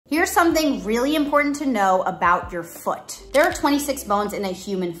Here's something really important to know about your foot. There are 26 bones in a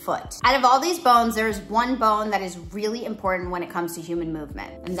human foot. Out of all these bones, there's one bone that is really important when it comes to human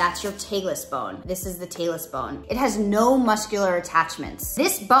movement, and that's your talus bone. This is the talus bone. It has no muscular attachments.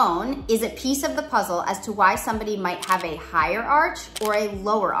 This bone is a piece of the puzzle as to why somebody might have a higher arch or a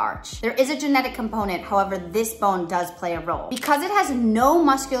lower arch. There is a genetic component, however, this bone does play a role. Because it has no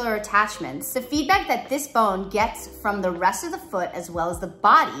muscular attachments, the feedback that this bone gets from the rest of the foot as well as the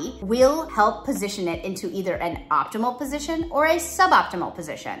body will help position it into either an optimal position or a suboptimal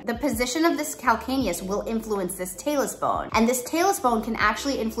position. The position of this calcaneus will influence this talus bone, and this talus bone can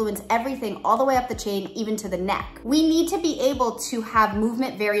actually influence everything all the way up the chain, even to the neck. We need to be able to have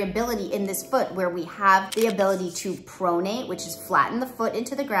movement variability in this foot where we have the ability to pronate, which is flatten the foot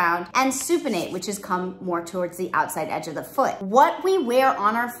into the ground, and supinate, which is come more towards the outside edge of the foot. What we wear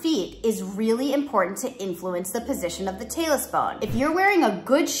on our feet is really important to influence the position of the talus bone. If you're wearing a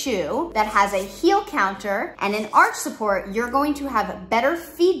good shoe that has a heel counter and an arch support, you're going to have better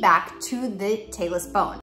feedback to the talus bone.